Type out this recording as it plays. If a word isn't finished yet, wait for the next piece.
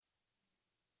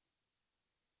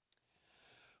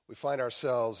We find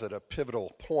ourselves at a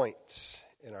pivotal point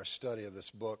in our study of this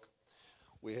book.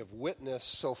 We have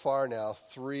witnessed so far now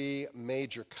 3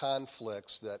 major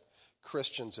conflicts that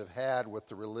Christians have had with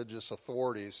the religious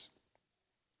authorities.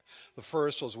 The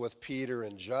first was with Peter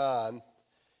and John,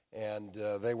 and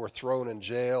they were thrown in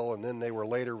jail, and then they were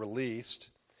later released.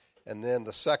 And then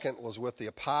the second was with the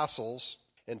apostles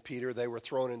and Peter. They were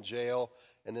thrown in jail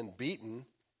and then beaten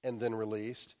and then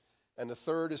released. And the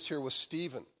third is here with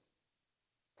Stephen.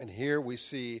 And here we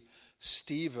see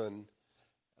Stephen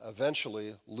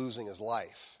eventually losing his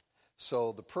life.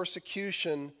 So the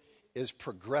persecution is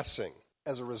progressing.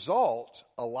 As a result,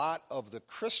 a lot of the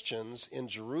Christians in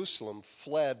Jerusalem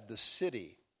fled the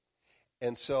city.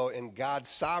 And so in God's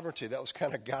sovereignty, that was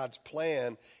kind of God's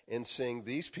plan in seeing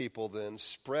these people then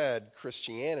spread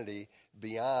Christianity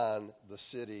beyond the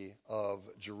city of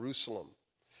Jerusalem.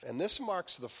 And this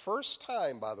marks the first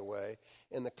time, by the way,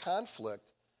 in the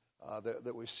conflict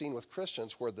that we've seen with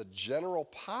Christians where the general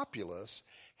populace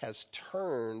has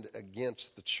turned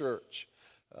against the church.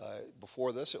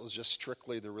 Before this, it was just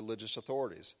strictly the religious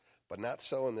authorities, but not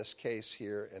so in this case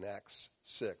here in Acts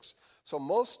 6. So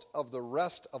most of the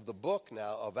rest of the book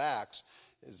now of Acts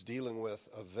is dealing with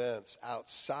events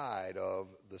outside of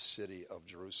the city of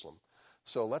Jerusalem.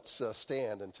 So let's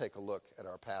stand and take a look at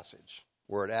our passage.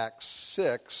 We're at Acts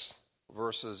 6,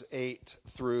 verses 8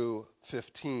 through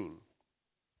 15.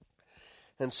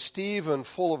 And Stephen,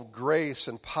 full of grace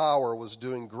and power, was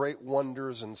doing great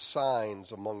wonders and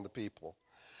signs among the people.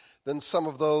 Then some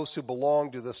of those who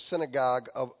belonged to the synagogue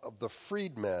of the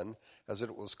freedmen, as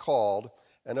it was called,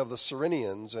 and of the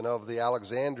Cyrenians, and of the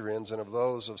Alexandrians, and of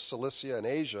those of Cilicia and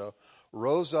Asia,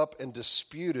 rose up and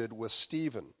disputed with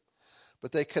Stephen.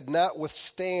 But they could not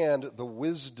withstand the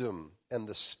wisdom and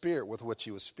the spirit with which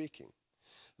he was speaking.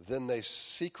 Then they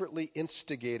secretly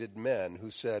instigated men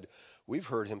who said, "We've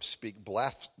heard him speak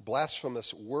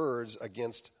blasphemous words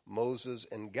against Moses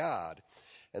and God."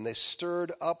 And they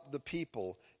stirred up the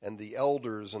people and the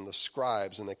elders and the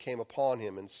scribes, and they came upon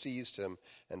him and seized him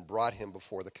and brought him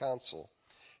before the council.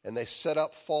 And they set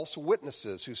up false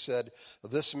witnesses who said,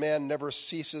 "This man never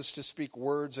ceases to speak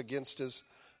words against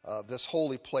this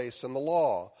holy place and the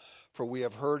law. For we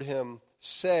have heard him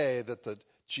say that the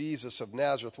Jesus of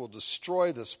Nazareth will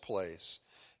destroy this place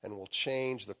and will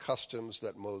change the customs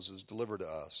that Moses delivered to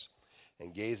us."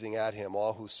 And gazing at him,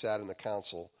 all who sat in the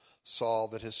council saw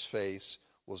that his face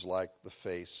was like the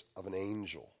face of an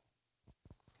angel.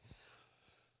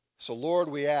 So, Lord,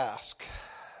 we ask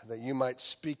that you might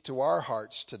speak to our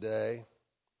hearts today,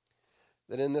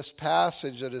 that in this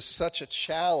passage that is such a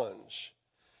challenge,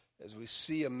 as we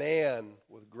see a man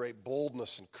with great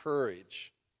boldness and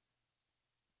courage,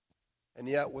 and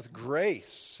yet with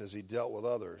grace as he dealt with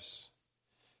others,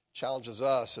 challenges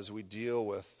us as we deal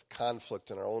with conflict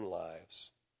in our own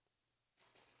lives.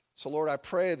 So, Lord, I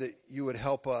pray that you would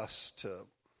help us to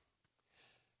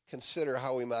consider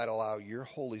how we might allow your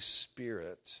Holy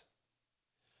Spirit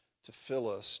to fill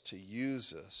us, to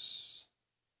use us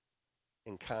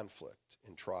in conflict,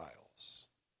 in trials,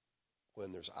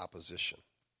 when there's opposition,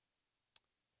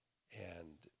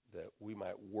 and that we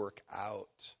might work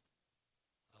out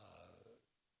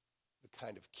the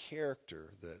kind of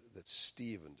character that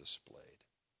Stephen displayed.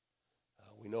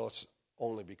 We know it's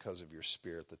only because of your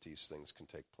Spirit that these things can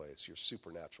take place, your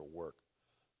supernatural work.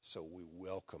 So we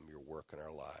welcome your work in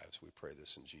our lives. We pray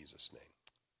this in Jesus' name.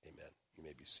 Amen. You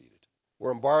may be seated.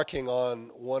 We're embarking on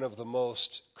one of the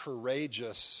most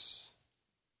courageous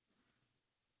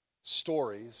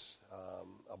stories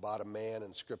about a man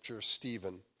in Scripture,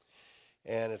 Stephen.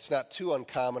 And it's not too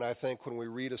uncommon, I think, when we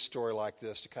read a story like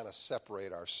this to kind of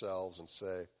separate ourselves and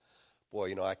say,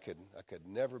 boy, I could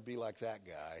never be like that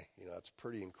guy. It's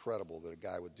pretty incredible that a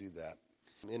guy would do that.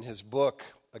 In his book,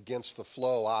 Against the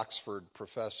Flow, Oxford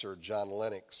professor John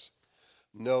Lennox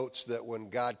notes that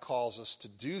when God calls us to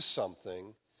do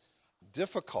something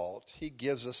difficult, he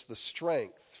gives us the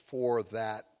strength for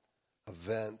that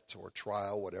event or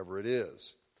trial, whatever it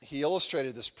is. He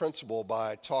illustrated this principle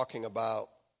by talking about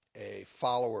a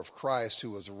follower of Christ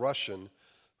who was Russian,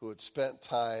 who had spent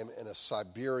time in a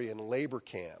Siberian labor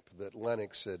camp that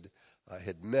Lennox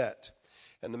had met.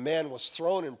 And the man was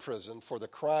thrown in prison for the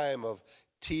crime of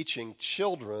teaching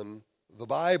children the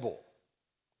Bible.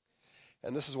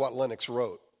 And this is what Lennox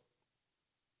wrote.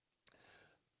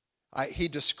 He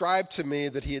described to me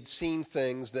that he had seen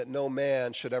things that no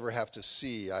man should ever have to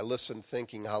see. I listened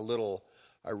thinking how little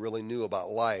I really knew about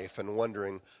life and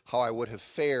wondering how I would have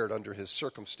fared under his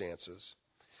circumstances.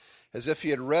 As if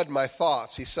he had read my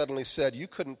thoughts, he suddenly said, "You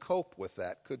couldn't cope with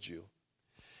that, could you?"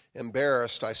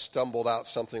 Embarrassed, I stumbled out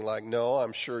something like, "No,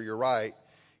 I'm sure you're right."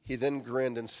 He then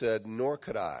grinned and said, "Nor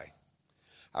could I.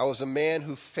 I was a man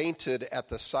who fainted at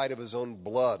the sight of his own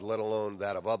blood, let alone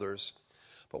that of others.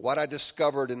 But what I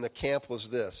discovered in the camp was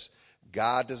this: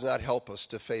 God does not help us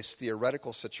to face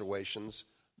theoretical situations,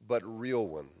 but real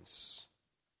ones.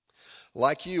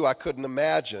 Like you, I couldn't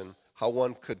imagine how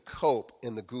one could cope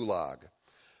in the gulag.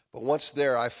 But once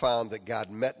there, I found that God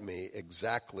met me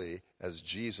exactly as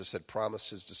Jesus had promised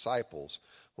his disciples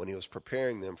when he was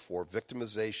preparing them for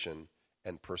victimization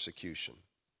and persecution."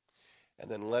 And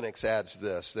then Lennox adds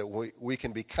this, that we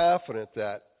can be confident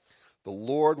that the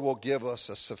Lord will give us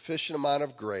a sufficient amount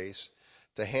of grace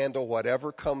to handle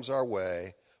whatever comes our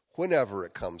way, whenever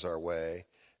it comes our way,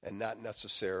 and not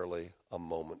necessarily a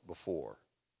moment before,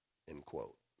 end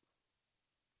quote.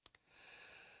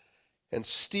 And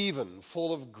Stephen,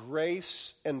 full of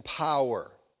grace and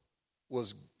power,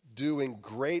 was doing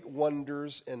great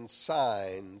wonders and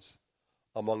signs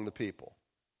among the people.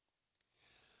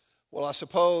 Well, I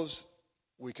suppose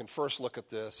we can first look at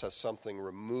this as something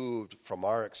removed from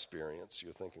our experience.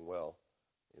 You're thinking, well,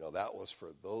 that was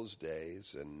for those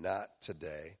days and not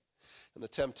today. And the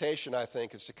temptation, I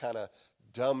think, is to kind of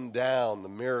dumb down the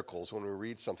miracles when we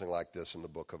read something like this in the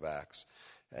book of Acts.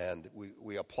 And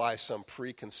we apply some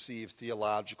preconceived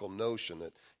theological notion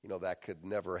that, that could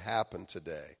never happen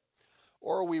today.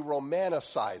 Or we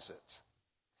romanticize it.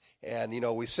 And,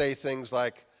 we say things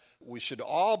like, we should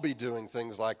all be doing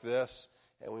things like this,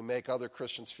 and we make other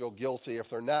Christians feel guilty if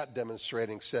they're not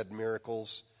demonstrating said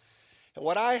miracles. And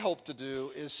what I hope to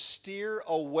do is steer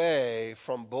away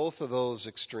from both of those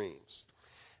extremes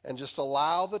and just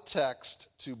allow the text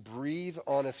to breathe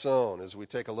on its own as we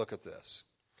take a look at this.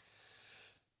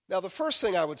 Now, the first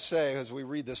thing I would say as we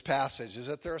read this passage is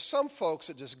that there are some folks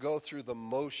that just go through the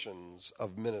motions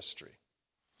of ministry.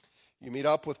 You meet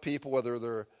up with people, whether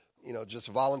they're just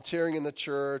volunteering in the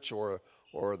church or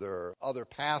they're other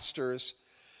pastors.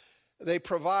 They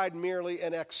provide merely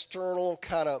an external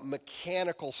kind of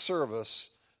mechanical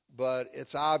service, but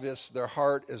it's obvious their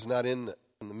heart is not in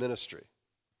the ministry.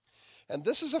 And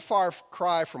this is a far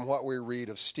cry from what we read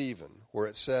of Stephen, where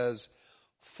it says,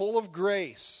 full of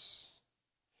grace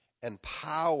and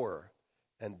power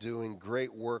and doing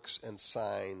great works and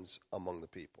signs among the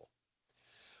people.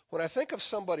 When I think of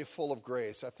somebody full of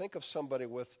grace, I think of somebody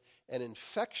with an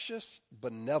infectious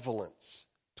benevolence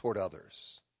toward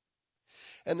others.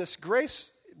 And this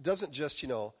grace doesn't just,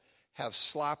 have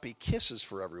sloppy kisses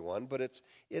for everyone, but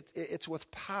it's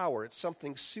with power. It's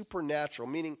something supernatural,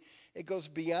 meaning it goes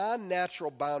beyond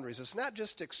natural boundaries. It's not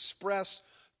just expressed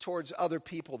towards other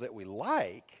people that we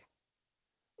like,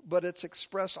 but it's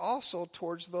expressed also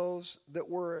towards those that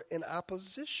we're in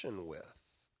opposition with.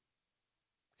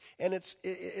 And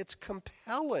it's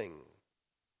compelling.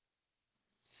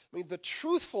 I mean, the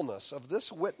truthfulness of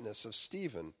this witness of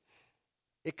Stephen,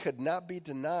 it could not be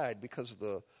denied because of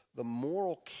the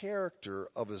moral character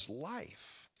of his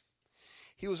life.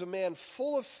 He was a man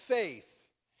full of faith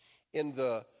in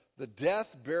the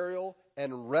death, burial,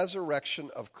 and resurrection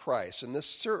of Christ. And this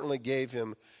certainly gave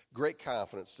him great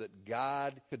confidence that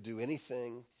God could do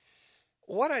anything.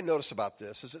 What I notice about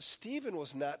this is that Stephen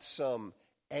was not some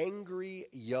angry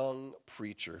young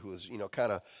preacher who was,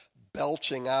 kind of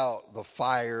belching out the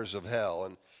fires of hell.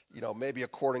 And, maybe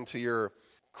according to your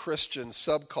Christian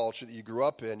subculture that you grew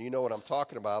up in, you know what I'm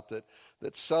talking about,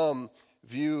 that some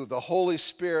view the Holy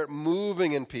Spirit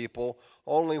moving in people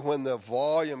only when the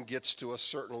volume gets to a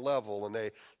certain level and they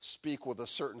speak with a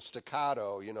certain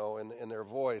staccato, in their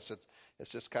voice.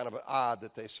 It's just kind of odd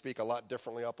that they speak a lot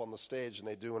differently up on the stage than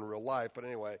they do in real life. But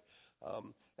anyway,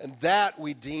 and that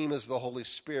we deem as the Holy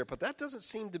Spirit. But that doesn't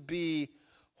seem to be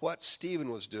what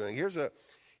Stephen was doing. Here's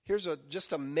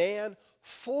just a man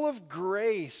full of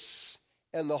grace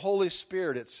and the Holy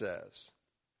Spirit, it says.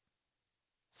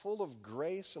 Full of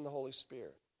grace and the Holy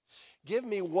Spirit. Give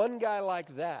me one guy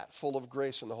like that, full of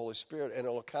grace and the Holy Spirit, and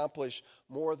it'll accomplish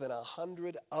more than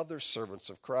 100 other servants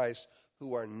of Christ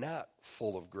who are not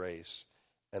full of grace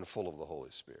and full of the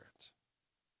Holy Spirit.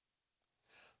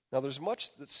 Now, there's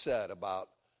much that's said about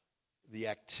the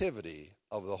activity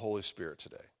of the Holy Spirit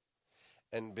today,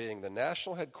 and being the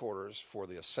national headquarters for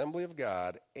the Assembly of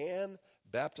God and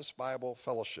Baptist Bible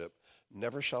Fellowship,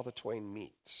 never shall the twain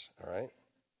meet, all right?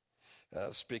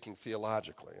 Speaking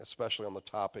theologically, especially on the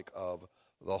topic of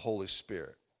the Holy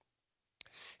Spirit.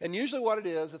 And usually what it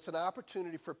is, it's an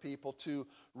opportunity for people to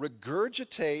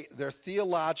regurgitate their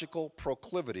theological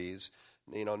proclivities,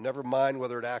 never mind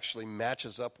whether it actually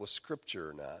matches up with Scripture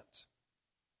or not.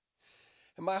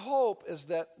 And my hope is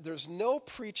that there's no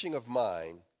preaching of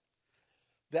mine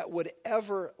that would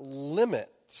ever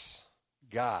limit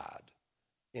God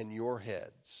in your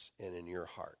heads and in your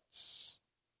hearts.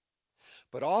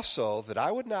 but also that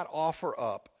I would not offer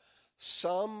up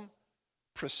some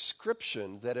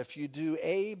prescription that if you do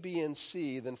A, B, and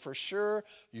C, then for sure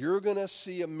you're going to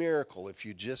see a miracle if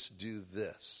you just do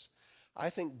this. I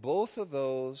think both of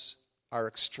those are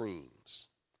extremes,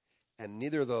 and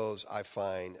neither of those I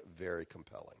find very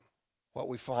compelling. What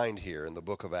we find here in the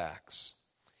book of Acts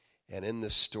and in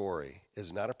this story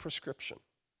is not a prescription,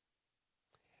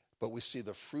 but we see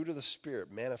the fruit of the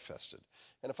Spirit manifested.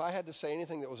 And if I had to say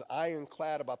anything that was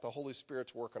ironclad about the Holy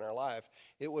Spirit's work in our life,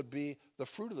 it would be the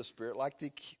fruit of the Spirit, like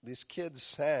these kids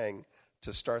sang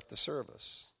to start the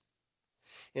service.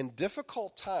 In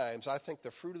difficult times, I think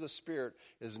the fruit of the Spirit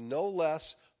is no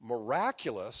less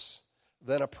miraculous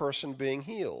than a person being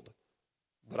healed.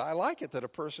 But I like it that a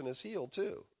person is healed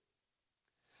too.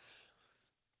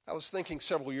 I was thinking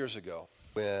several years ago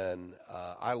when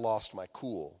I lost my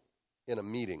cool in a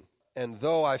meeting. And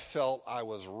though I felt I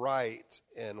was right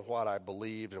in what I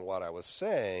believed and what I was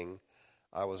saying,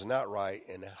 I was not right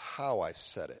in how I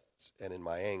said it and in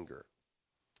my anger.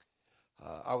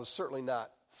 I was certainly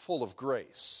not full of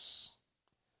grace,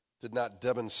 did not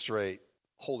demonstrate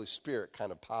Holy Spirit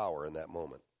kind of power in that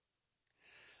moment.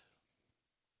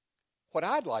 What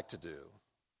I'd like to do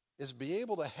is be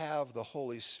able to have the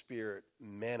Holy Spirit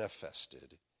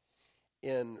manifested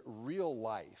in real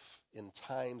life in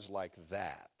times like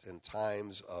that, in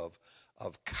times of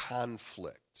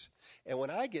conflict. And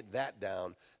when I get that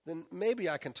down, then maybe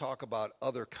I can talk about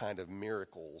other kind of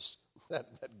miracles that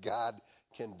God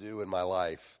can do in my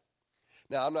life.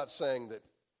 Now, I'm not saying that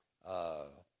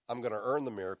I'm going to earn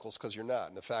the miracles, because you're not.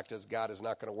 And the fact is, God is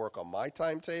not going to work on my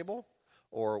timetable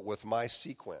or with my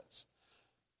sequence.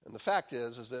 And the fact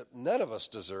is that none of us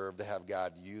deserve to have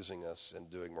God using us and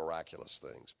doing miraculous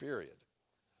things, period.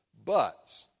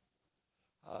 But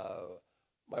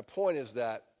my point is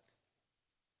that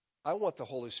I want the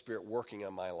Holy Spirit working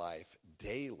in my life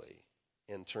daily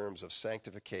in terms of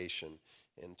sanctification,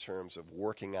 in terms of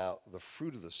working out the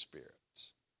fruit of the Spirit.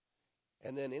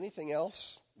 And then anything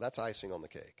else, that's icing on the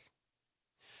cake.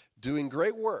 Doing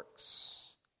great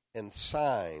works and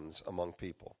signs among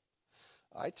people.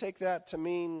 I take that to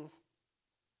mean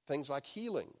things like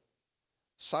healing,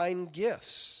 sign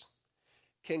gifts.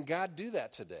 Can God do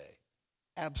that today?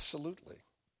 Absolutely.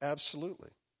 Absolutely.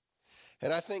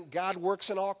 And I think God works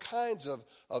in all kinds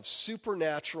of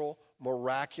supernatural,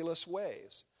 miraculous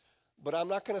ways. But I'm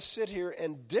not going to sit here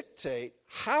and dictate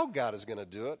how God is going to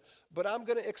do it, but I'm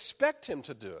going to expect him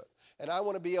to do it. And I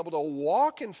want to be able to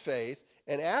walk in faith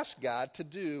and ask God to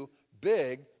do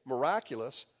big,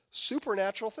 miraculous,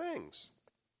 supernatural things.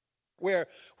 Where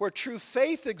true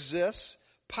faith exists,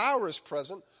 power is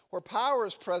present. Where power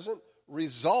is present,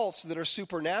 results that are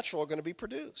supernatural are going to be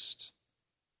produced.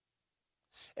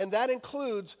 And that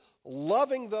includes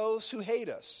loving those who hate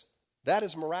us. That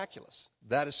is miraculous.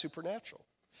 That is supernatural.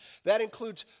 That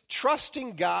includes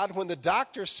trusting God when the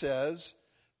doctor says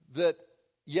that,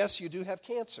 yes, you do have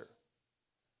cancer.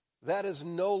 That is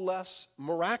no less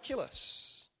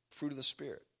miraculous. Fruit of the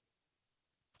Spirit.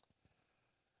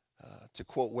 To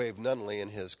quote Wave Nunley in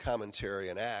his commentary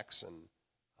in Acts, and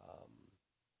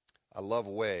I love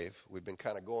Wave. We've been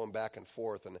kind of going back and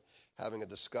forth and having a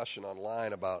discussion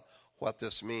online about what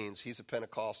this means. He's a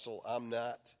Pentecostal. I'm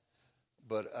not.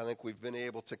 But I think we've been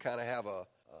able to kind of have a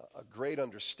great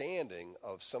understanding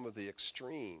of some of the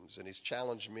extremes. And he's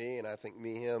challenged me, and I think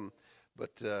him.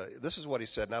 But this is what he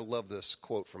said, and I love this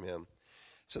quote from him.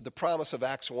 He said, "The promise of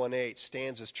Acts 1:8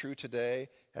 stands as true today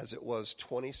as it was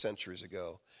 20 centuries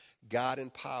ago. God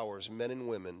empowers men and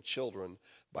women, children,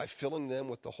 by filling them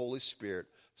with the Holy Spirit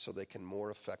so they can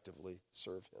more effectively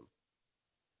serve him."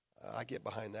 I get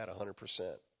behind that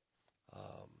 100%.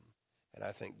 And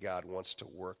I think God wants to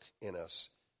work in us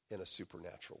in a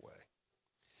supernatural way.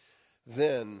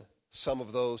 Then some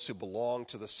of those who belonged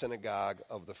to the synagogue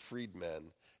of the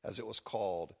freedmen, as it was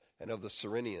called, and of the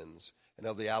Cyrenians, and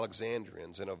of the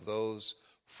Alexandrians, and of those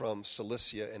from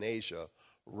Cilicia and Asia,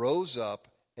 rose up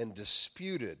and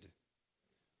disputed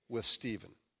with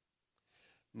Stephen.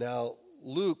 Now,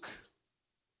 Luke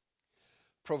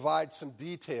provides some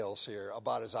details here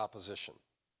about his opposition.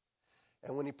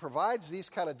 And when he provides these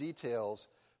kind of details,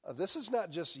 this is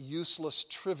not just useless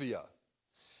trivia.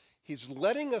 He's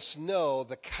letting us know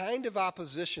the kind of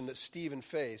opposition that Stephen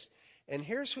faced. And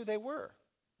here's who they were.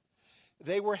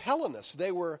 They were Hellenists.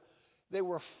 They were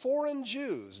foreign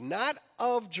Jews, not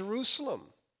of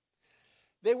Jerusalem.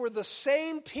 They were the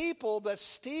same people that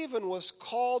Stephen was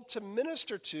called to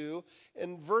minister to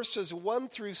in verses 1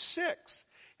 through 6,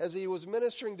 as he was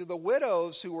ministering to the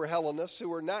widows who were Hellenists, who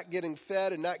were not getting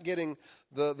fed and not getting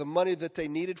the money that they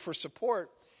needed for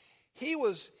support. he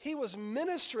was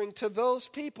ministering to those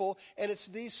people, and it's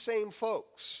these same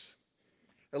folks,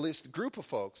 at least a group of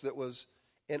folks, that was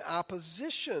in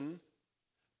opposition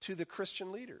to the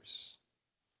Christian leaders.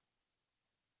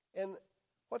 And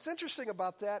what's interesting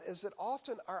about that is that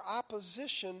often our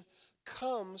opposition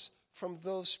comes from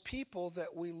those people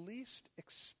that we least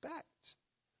expect,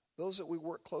 those that we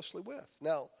work closely with.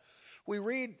 Now, we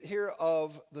read here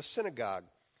of the synagogue,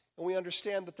 and we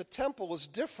understand that the temple was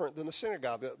different than the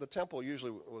synagogue. The temple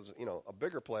usually was, a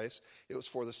bigger place. It was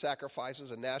for the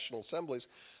sacrifices and national assemblies.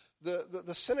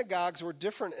 The synagogues were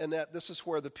different in that this is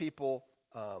where the people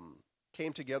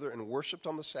came together and worshiped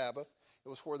on the Sabbath. It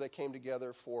was where they came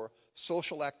together for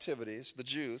social activities, the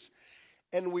Jews.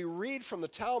 And we read from the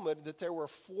Talmud that there were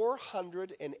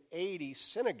 480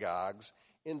 synagogues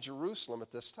in Jerusalem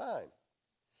at this time.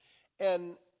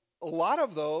 And a lot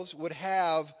of those would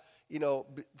have,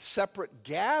 separate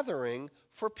gathering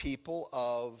for people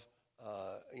of,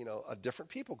 a different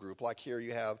people group. Like here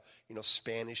you have,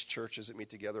 Spanish churches that meet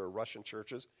together or Russian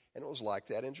churches, and it was like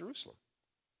that in Jerusalem.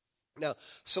 Now,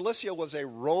 Cilicia was a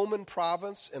Roman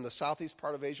province in the southeast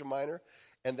part of Asia Minor,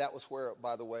 and that was where,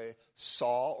 by the way,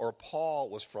 Saul or Paul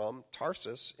was from,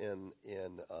 Tarsus in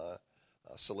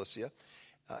Cilicia.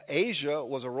 Asia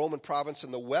was a Roman province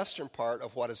in the western part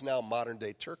of what is now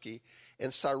modern-day Turkey,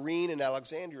 and Cyrene and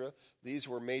Alexandria, these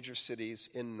were major cities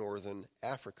in northern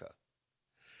Africa.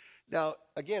 Now,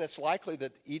 again, it's likely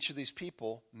that each of these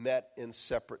people met in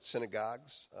separate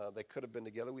synagogues. They could have been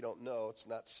together. We don't know. It's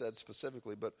not said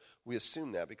specifically, but we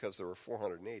assume that because there were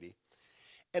 480.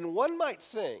 And one might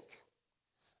think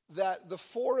that the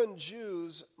foreign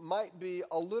Jews might be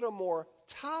a little more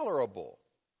tolerable,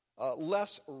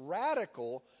 less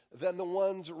radical than the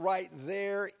ones right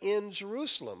there in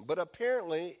Jerusalem. But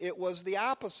apparently it was the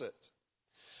opposite.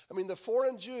 I mean, the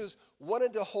foreign Jews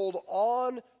wanted to hold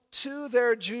on to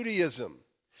their Judaism.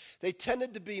 They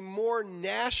tended to be more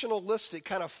nationalistic,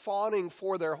 kind of fawning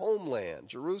for their homeland,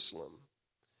 Jerusalem.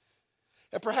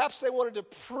 And perhaps they wanted to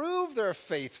prove their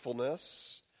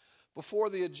faithfulness before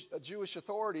the Jewish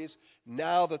authorities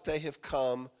now that they have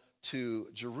come to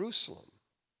Jerusalem.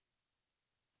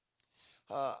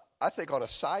 I think on a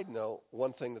side note,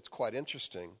 one thing that's quite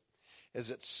interesting is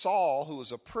that Saul, who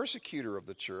was a persecutor of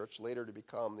the church, later to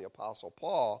become the Apostle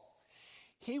Paul,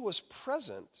 he was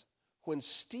present when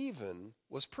Stephen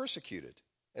was persecuted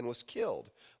and was killed.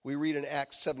 We read in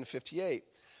Acts 7:58,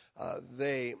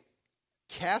 they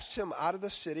cast him out of the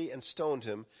city and stoned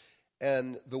him,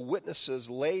 and the witnesses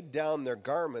laid down their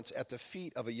garments at the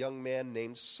feet of a young man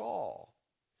named Saul.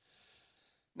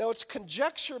 Now, it's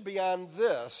conjecture beyond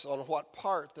this on what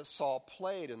part that Saul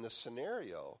played in this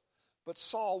scenario, but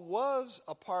Saul was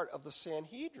a part of the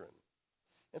Sanhedrin.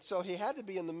 And so he had to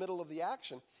be in the middle of the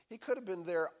action. He could have been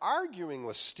there arguing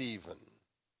with Stephen.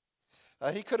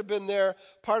 He could have been there,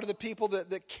 part of the people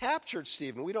that captured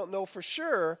Stephen. We don't know for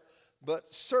sure,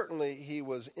 but certainly he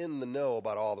was in the know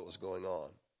about all that was going on.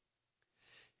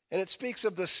 And it speaks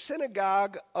of the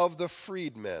synagogue of the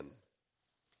freedmen.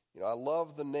 I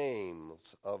love the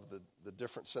names of the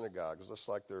different synagogues, just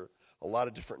like there are a lot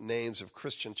of different names of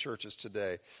Christian churches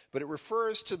today. But it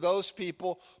refers to those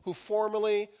people who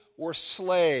formerly were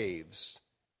slaves,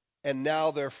 and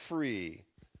now they're free.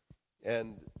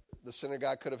 And the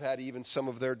synagogue could have had even some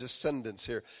of their descendants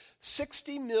here.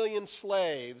 60 million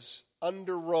slaves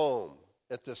under Rome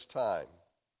at this time.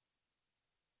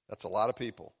 That's a lot of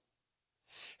people.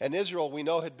 And Israel, we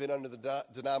know, had been under the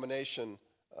domination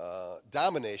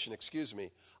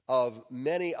of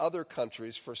many other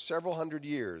countries for several hundred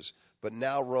years, but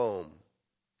now Rome.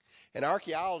 And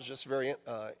archaeologists,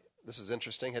 this is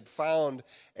interesting, had found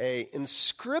an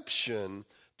inscription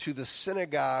to the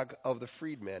synagogue of the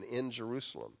freedmen in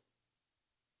Jerusalem.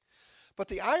 But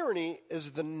the irony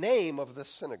is the name of this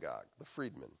synagogue, the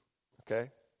freedmen,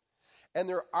 okay? And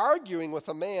they're arguing with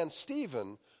a man,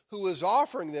 Stephen, who is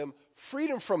offering them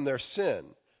freedom from their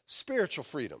sin, spiritual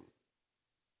freedom.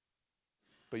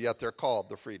 But yet they're called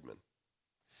the freedmen.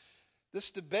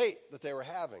 This debate that they were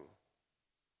having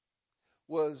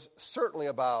was certainly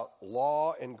about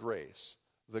law and grace,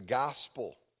 the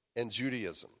gospel and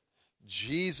Judaism,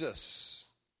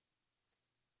 Jesus.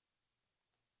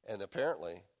 And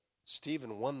apparently,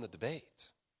 Stephen won the debate,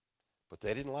 but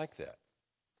they didn't like that.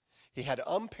 He had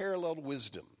unparalleled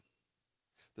wisdom.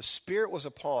 The Spirit was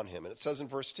upon him, and it says in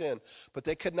verse 10, but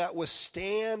they could not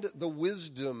withstand the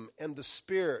wisdom and the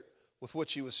Spirit with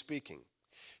which he was speaking.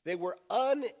 They were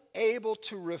unable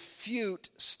to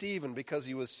refute Stephen because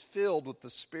he was filled with the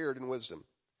Spirit and wisdom.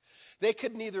 They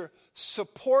could neither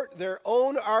support their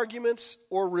own arguments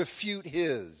or refute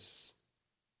his.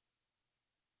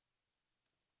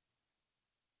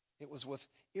 It was with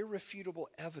irrefutable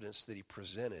evidence that he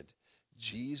presented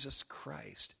Jesus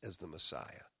Christ as the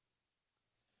Messiah.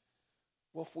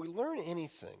 Well, if we learn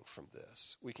anything from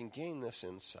this, we can gain this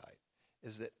insight,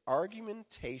 is that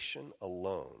argumentation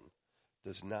alone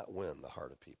does not win the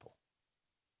heart of people.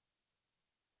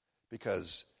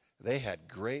 Because they had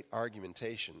great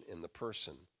argumentation in the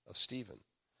person of Stephen.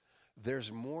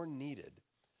 There's more needed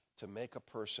to make a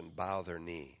person bow their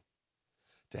knee,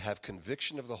 to have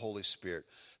conviction of the Holy Spirit.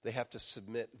 They have to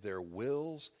submit their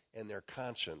wills and their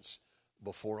conscience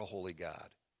before a holy God.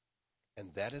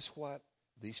 And that is what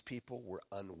these people were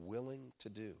unwilling to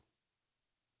do.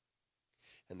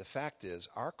 And the fact is,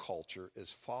 our culture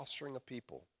is fostering a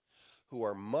people who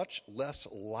are much less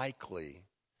likely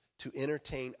to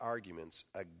entertain arguments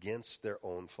against their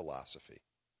own philosophy.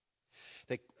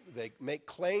 They make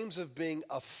claims of being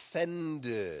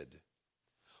offended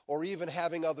or even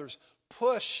having others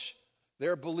push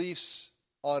their beliefs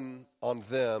on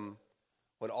them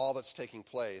when all that's taking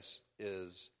place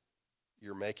is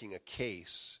you're making a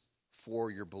case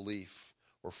for your belief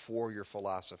or for your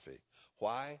philosophy.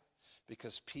 Why?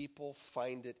 Because people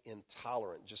find it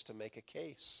intolerant just to make a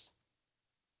case.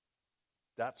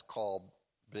 That's called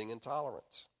being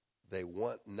intolerant. They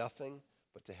want nothing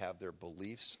but to have their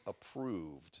beliefs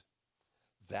approved.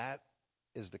 That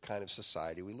is the kind of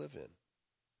society we live in.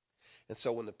 And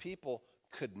so when the people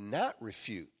could not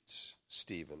refute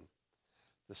Stephen,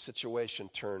 the situation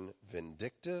turned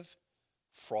vindictive,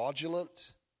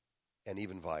 fraudulent, and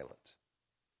even violent.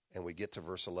 And we get to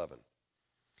verse 11.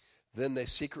 Then they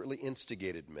secretly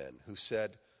instigated men who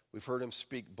said, "We've heard him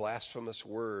speak blasphemous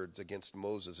words against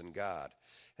Moses and God."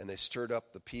 And they stirred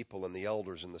up the people and the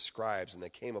elders and the scribes, and they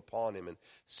came upon him and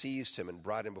seized him and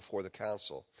brought him before the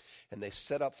council. And they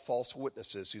set up false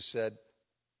witnesses who said,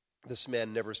 "This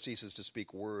man never ceases to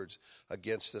speak words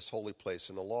against this holy place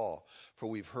and the law. For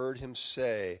we've heard him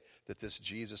say that this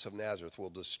Jesus of Nazareth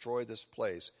will destroy this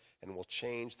place and will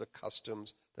change the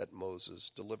customs that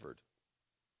Moses delivered."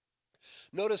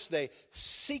 Notice they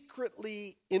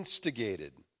secretly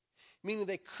instigated, meaning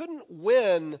they couldn't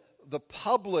win the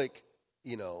public,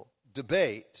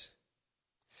 debate.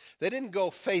 They didn't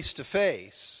go face to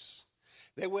face.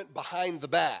 They went behind the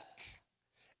back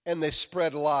and they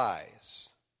spread lies.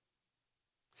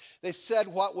 They said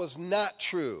what was not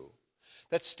true,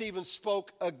 that Stephen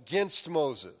spoke against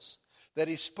Moses, that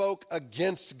he spoke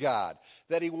against God,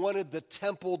 that he wanted the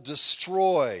temple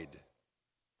destroyed.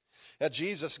 Now,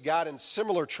 Jesus got in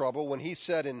similar trouble when he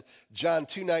said in John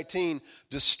 2:19,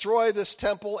 "Destroy this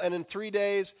temple, and in 3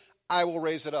 days I will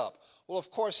raise it up." Well,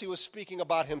 of course, he was speaking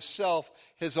about himself,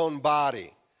 his own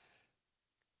body.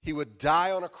 He would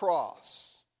die on a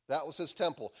cross. That was his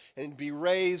temple. And be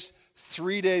raised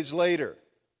 3 days later.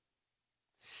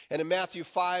 And in Matthew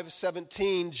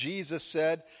 5:17, Jesus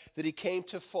said that he came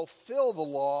to fulfill the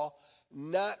law,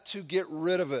 not to get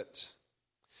rid of it.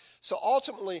 So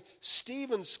ultimately,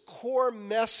 Stephen's core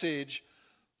message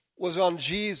was on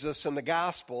Jesus and the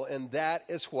gospel, and that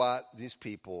is what these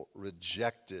people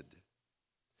rejected.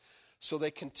 So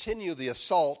they continue the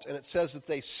assault, and it says that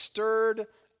they stirred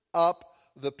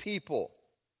up the people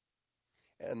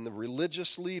and the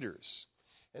religious leaders,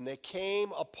 and they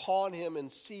came upon him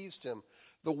and seized him.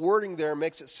 The wording there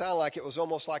makes it sound like it was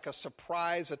almost like a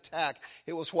surprise attack.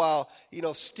 It was while,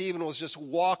 Stephen was just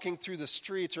walking through the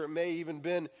streets, or it may even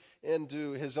been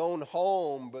into his own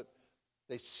home, but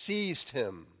they seized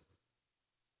him.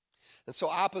 And so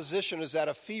opposition is at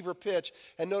a fever pitch.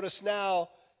 And notice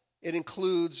now it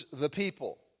includes the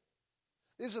people.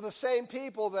 These are the same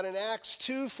people that in Acts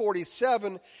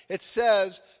 2:47 it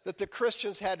says that the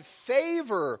Christians had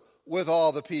favor with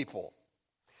all the people.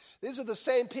 These are the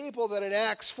same people that in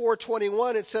Acts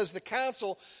 4:21 it says the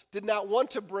council did not want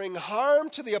to bring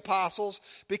harm to the apostles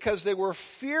because they were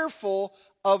fearful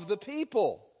of the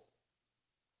people.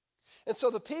 And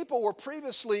so the people were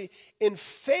previously in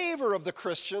favor of the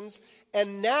Christians,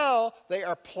 and now they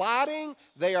are plotting,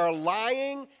 they are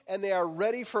lying, and they are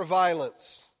ready for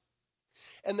violence.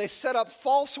 And they set up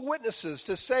false witnesses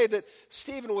to say that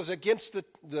Stephen was against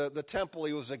the temple,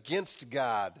 he was against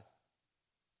God.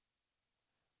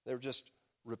 They were just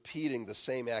repeating the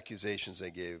same accusations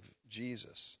they gave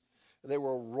Jesus. They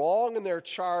were wrong in their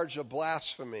charge of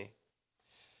blasphemy.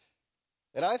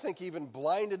 And I think even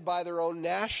blinded by their own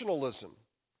nationalism.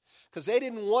 Because they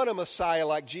didn't want a Messiah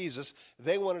like Jesus.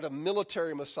 They wanted a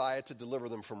military Messiah to deliver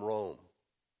them from Rome.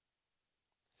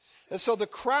 And so the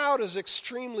crowd is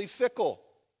extremely fickle.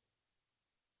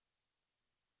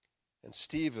 And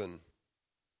Stephen,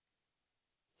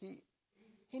 he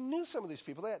knew some of these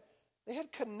people. They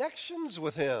had connections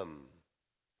with him.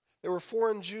 They were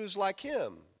foreign Jews like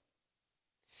him.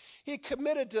 He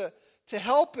committed to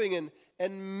helping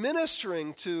and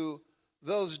ministering to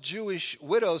those Jewish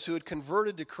widows who had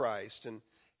converted to Christ and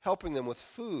helping them with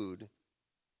food.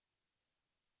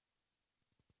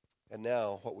 And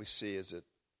now what we see is that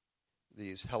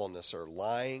these Hellenists are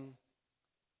lying,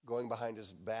 going behind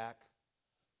his back,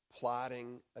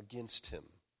 plotting against him.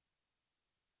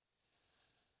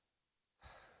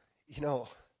 You know,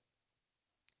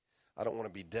 I don't want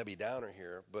to be Debbie Downer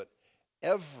here, but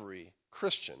every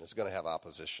Christian is going to have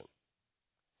opposition.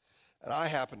 And I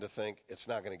happen to think it's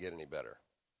not going to get any better.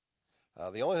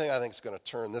 The only thing I think is going to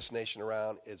turn this nation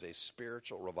around is a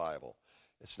spiritual revival.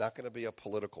 It's not going to be a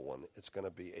political one. It's going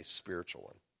to be a spiritual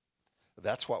one.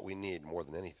 That's what we need more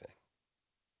than anything.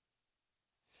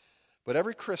 But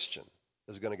every Christian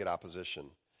is going to get opposition,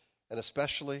 and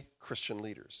especially Christian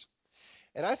leaders.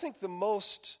 And I think the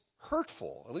most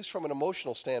hurtful, at least from an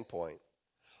emotional standpoint,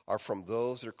 are from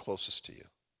those that are closest to you.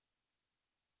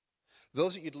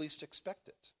 Those that you'd least expect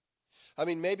it. I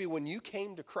mean, maybe when you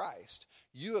came to Christ,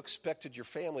 you expected your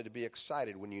family to be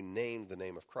excited when you named the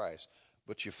name of Christ,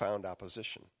 but you found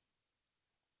opposition.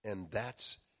 And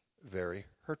that's very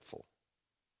hurtful.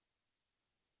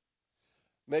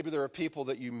 Maybe there are people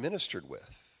that you ministered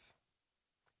with,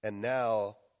 and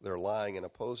now they're lying and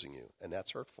opposing you, and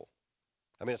that's hurtful.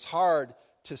 I mean, it's hard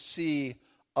to see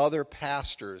other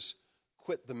pastors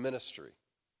quit the ministry.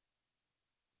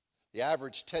 The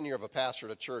average tenure of a pastor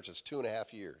at a church is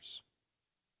 2.5 years.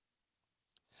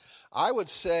 I would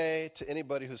say to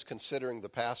anybody who's considering the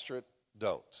pastorate,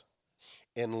 don't.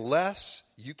 Unless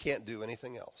you can't do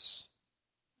anything else.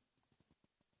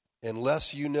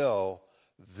 Unless you know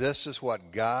this is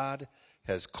what God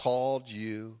has called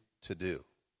you to do.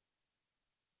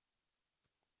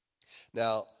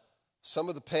 Now, some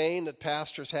of the pain that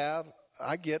pastors have,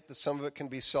 I get that some of it can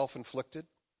be self-inflicted.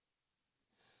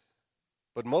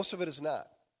 But most of it is not.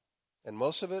 And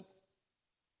most of it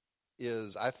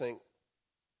is, I think,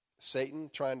 Satan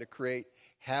trying to create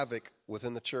havoc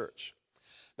within the church.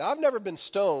 Now, I've never been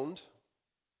stoned,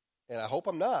 and I hope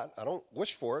I'm not. I don't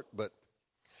wish for it, but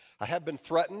I have been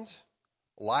threatened,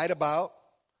 lied about,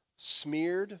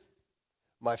 smeared,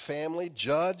 my family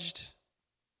judged,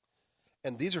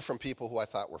 and these are from people who I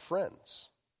thought were friends.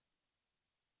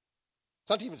 It's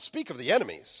not to even speak of the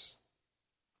enemies.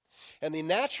 And the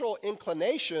natural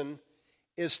inclination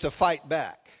is to fight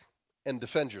back and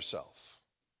defend yourself.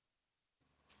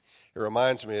 It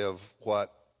reminds me of what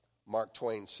Mark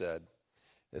Twain said,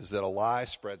 is that a lie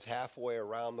spreads halfway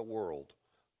around the world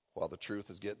while the truth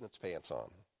is getting its pants on.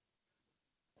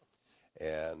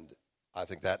 And I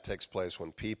think that takes place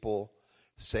when people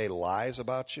say lies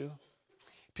about you,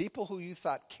 people who you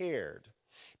thought cared,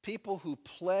 people who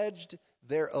pledged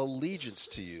their allegiance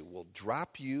to you will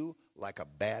drop you like a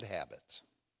bad habit.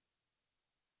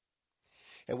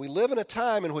 And we live in a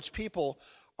time in which people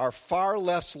are far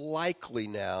less likely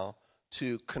now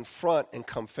to confront and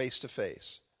come face to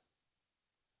face.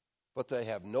 But they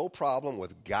have no problem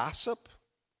with gossip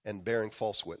and bearing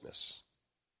false witness.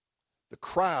 The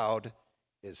crowd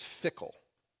is fickle.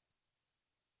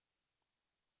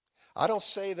 I don't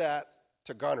say that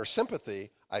to garner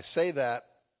sympathy. I say that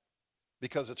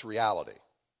because it's reality.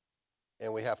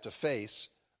 And we have to face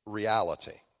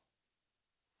reality.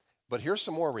 But here's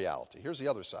some more reality. Here's the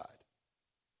other side.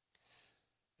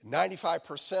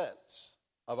 95%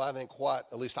 of, I think, what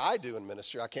at least I do in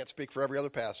ministry, I can't speak for every other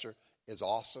pastor, is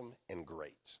awesome and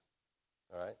great.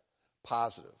 All right?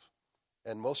 Positive.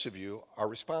 And most of you are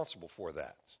responsible for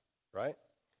that, right?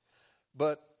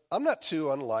 But I'm not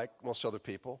too unlike most other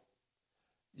people.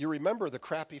 You remember the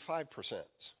crappy 5%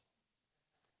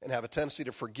 and have a tendency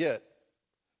to forget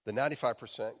the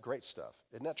 95% great stuff.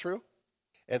 Isn't that true?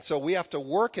 And so we have to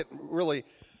work at really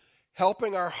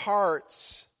helping our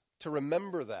hearts to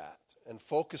remember that and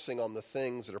focusing on the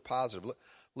things that are positive.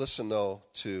 Listen, though,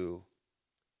 to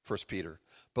 1 Peter.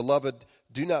 Beloved,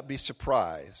 do not be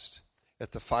surprised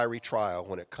at the fiery trial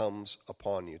when it comes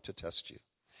upon you to test you,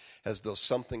 as though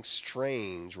something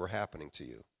strange were happening to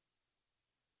you.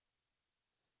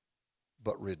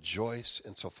 But rejoice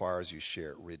insofar as you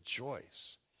share.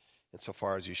 Rejoice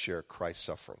insofar as you share Christ's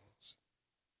sufferings,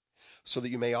 so that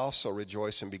you may also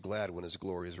rejoice and be glad when his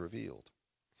glory is revealed.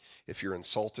 If you're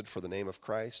insulted for the name of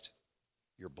Christ,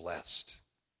 you're blessed,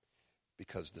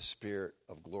 because the Spirit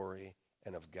of glory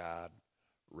and of God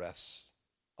rests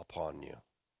upon you.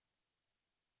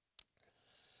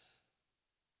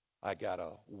 I got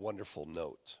a wonderful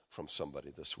note from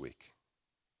somebody this week,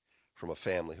 from a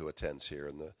family who attends here,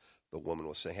 and the woman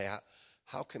was saying, hey,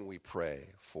 how can we pray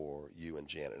for you and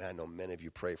Janet? And I know many of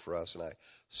you pray for us, and I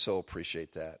so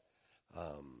appreciate that.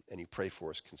 And you pray for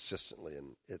us consistently,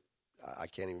 and I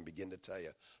can't even begin to tell you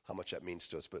how much that means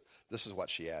to us. But this is what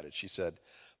she added. She said,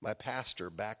 my pastor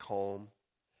back home,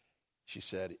 she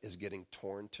said, is getting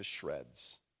torn to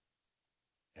shreds.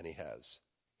 And he has.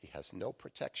 He has no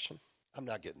protection. I'm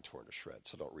not getting torn to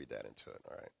shreds, so don't read that into it,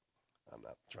 all right? I'm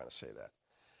not trying to say that.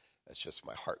 That's just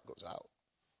my heart goes out.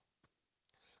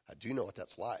 I do know what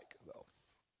that's like, though.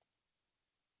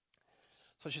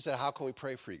 So she said, how can we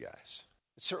pray for you guys?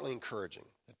 It's certainly encouraging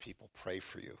that people pray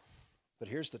for you. But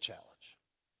here's the challenge.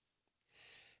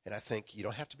 And I think you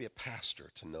don't have to be a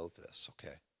pastor to know this,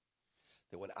 okay?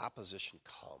 That when opposition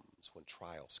comes, when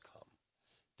trials come,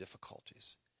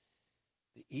 difficulties,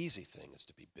 the easy thing is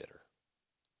to be bitter.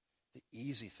 The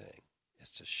easy thing is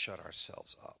to shut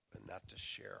ourselves up and not to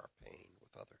share our pain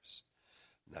with others,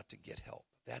 not to get help.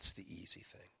 That's the easy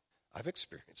thing. I've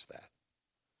experienced that.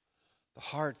 The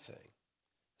hard thing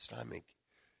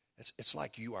is it's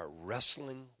like you are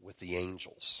wrestling with the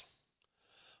angels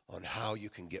on how you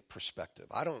can get perspective.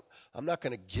 I'm not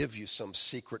going to give you some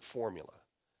secret formula.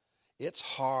 It's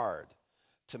hard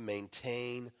to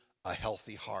maintain a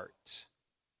healthy heart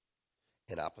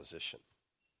in opposition.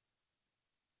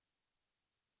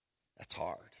 That's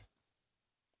hard.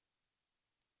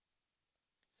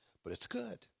 But it's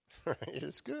good. It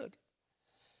is good.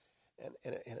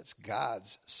 And it's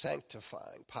God's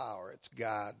sanctifying power. It's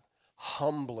God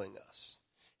humbling us.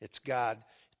 It's God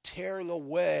tearing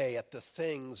away at the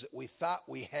things that we thought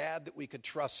we had that we could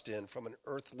trust in from an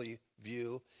earthly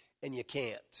view, and you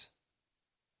can't.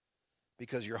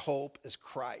 Because your hope is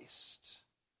Christ.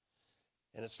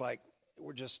 And it's like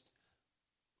we're just,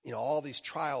 all these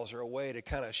trials are a way to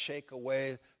kind of shake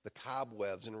away the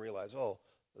cobwebs and realize, oh,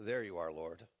 there you are,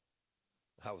 Lord.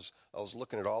 I was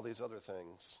looking at all these other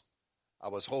things. I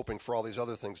was hoping for all these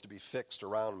other things to be fixed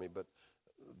around me, but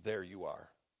there you are.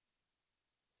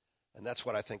 And that's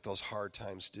what I think those hard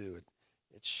times do.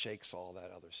 It shakes all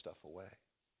that other stuff away.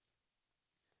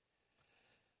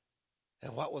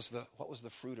 And what was the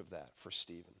fruit of that for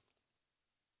Stephen?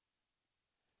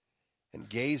 And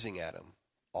gazing at him,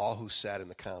 all who sat in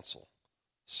the council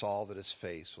saw that his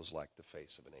face was like the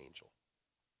face of an angel.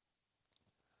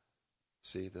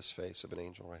 See this face of an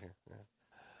angel right here? Yeah.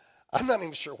 I'm not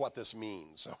even sure what this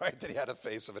means, all right, that he had a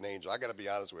face of an angel. I got to be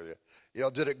honest with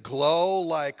you. Did it glow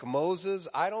like Moses?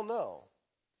 I don't know.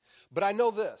 But I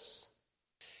know this.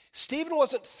 Stephen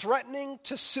wasn't threatening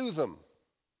to sue them.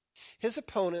 His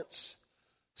opponents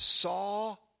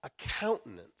saw a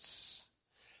countenance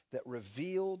that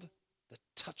revealed the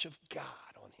touch of God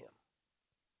on him.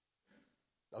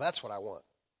 Now that's what I want.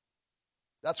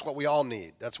 That's what we all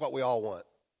need. That's what we all want.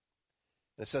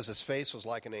 And it says his face was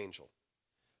like an angel.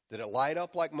 Did it light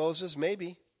up like Moses?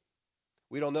 Maybe.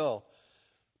 We don't know.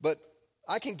 But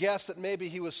I can guess that maybe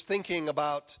he was thinking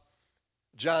about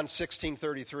John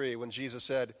 16:33 when Jesus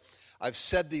said, I've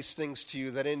said these things to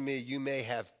you that in me you may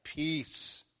have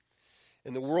peace.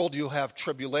 In the world you'll have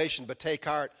tribulation, but take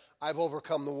heart, I've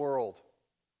overcome the world.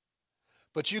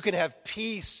 But you can have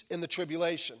peace in the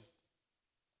tribulation.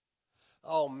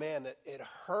 Oh man, it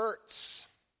hurts.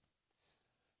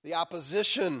 The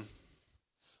opposition.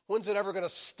 When's it ever going to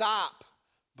stop?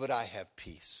 But I have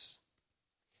peace.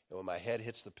 And when my head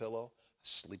hits the pillow, I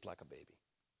sleep like a baby.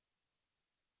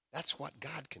 That's what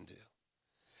God can do.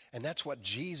 And that's what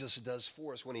Jesus does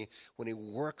for us when he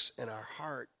works in our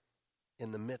heart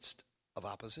in the midst of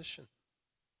opposition.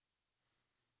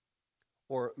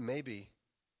 Or maybe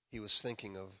he was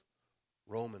thinking of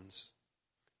Romans,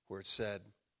 where it said,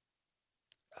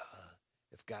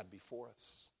 if God be for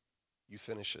us, you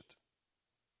finish it.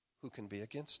 Who can be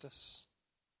against us?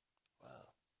 Wow.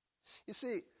 You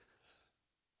see,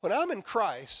 when I'm in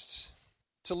Christ,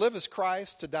 to live as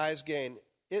Christ, to die as gain,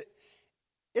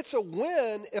 it's a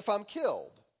win if I'm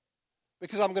killed,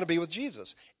 because I'm going to be with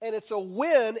Jesus. And it's a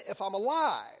win if I'm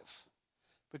alive,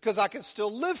 because I can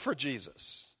still live for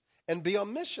Jesus and be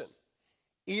on mission.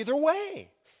 Either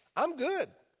way, I'm good.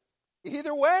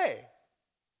 Either way.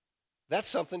 That's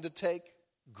something to take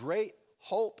great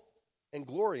hope and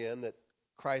glory in, that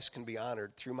Christ can be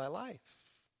honored through my life.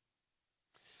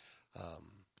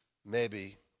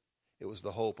 Maybe it was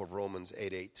the hope of Romans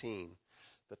 8:18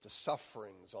 that the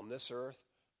sufferings on this earth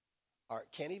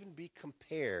can't even be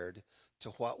compared to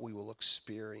what we will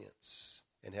experience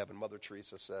in heaven. Mother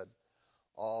Teresa said,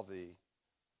 all the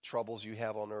troubles you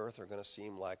have on earth are going to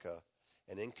seem like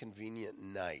an inconvenient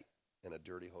night in a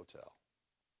dirty hotel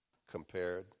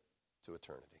compared to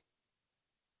eternity.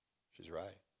 She's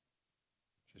right.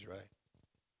 She's right.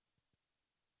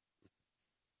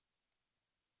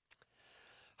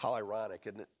 How ironic,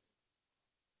 isn't it,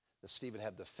 that Stephen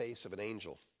had the face of an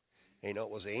angel. And it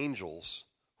was angels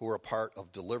who were a part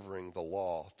of delivering the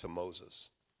law to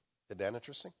Moses. Isn't that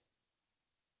interesting?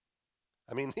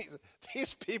 I mean,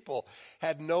 these people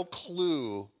had no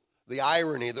clue the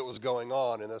irony that was going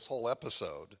on in this whole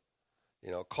episode.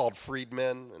 Called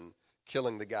freedmen and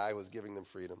killing the guy who was giving them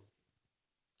freedom.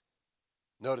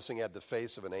 Noticing he had the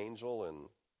face of an angel, and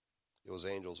it was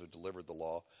angels who delivered the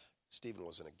law. Stephen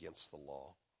wasn't against the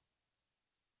law.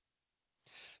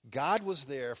 God was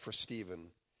there for Stephen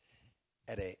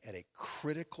at a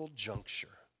critical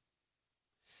juncture.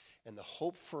 And the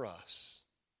hope for us,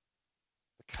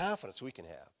 the confidence we can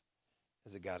have,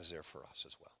 is that God is there for us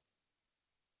as well.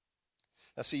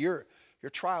 Now see, your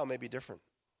trial may be different,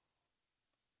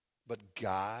 but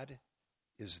God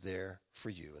is there for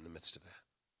you in the midst of that.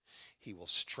 He will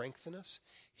strengthen us.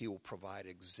 He will provide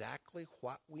exactly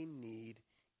what we need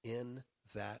in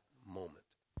that moment.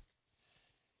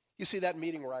 You see, that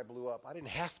meeting where I blew up, I didn't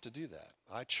have to do that.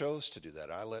 I chose to do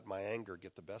that. I let my anger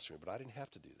get the best of me, but I didn't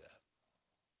have to do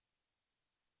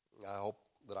that. I hope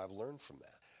that I've learned from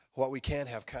that. What we can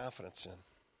have confidence in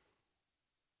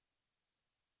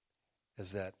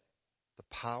is that the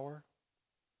power,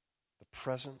 the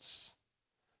presence,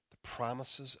 the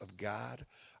promises of God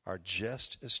are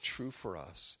just as true for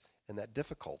us in that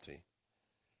difficulty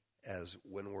as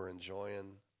when we're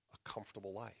enjoying a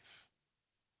comfortable life.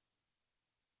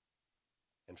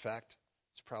 In fact,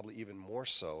 it's probably even more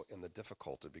so in the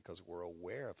difficulty because we're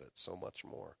aware of it so much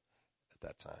more at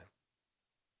that time.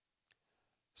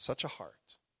 Such a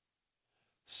heart,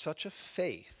 such a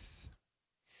faith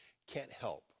can't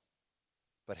help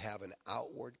but have an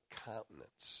outward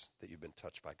countenance that you've been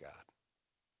touched by God.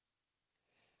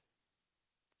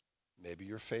 Maybe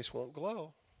your face won't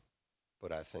glow,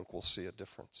 but I think we'll see a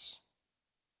difference.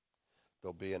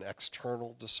 There'll be an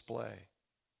external display.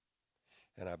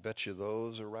 And I bet you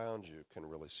those around you can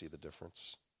really see the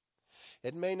difference.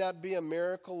 It may not be a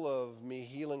miracle of me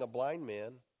healing a blind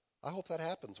man. I hope that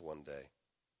happens one day.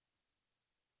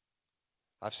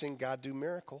 I've seen God do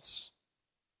miracles.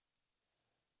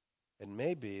 It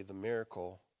may be the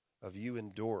miracle of you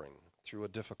enduring through a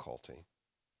difficulty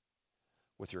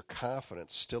with your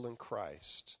confidence still in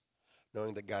Christ,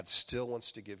 knowing that God still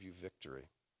wants to give you victory,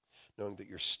 knowing that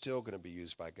you're still going to be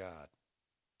used by God.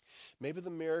 Maybe the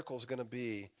miracle is going to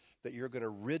be that you're going to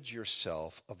rid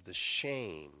yourself of the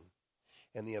shame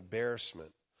and the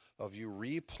embarrassment of you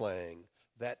replaying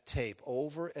that tape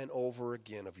over and over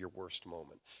again of your worst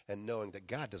moment and knowing that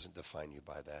God doesn't define you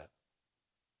by that.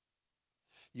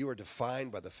 You are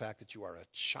defined by the fact that you are a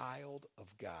child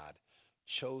of God,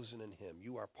 chosen in Him.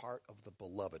 You are part of the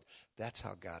beloved. That's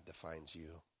how God defines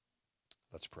you.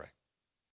 Let's pray.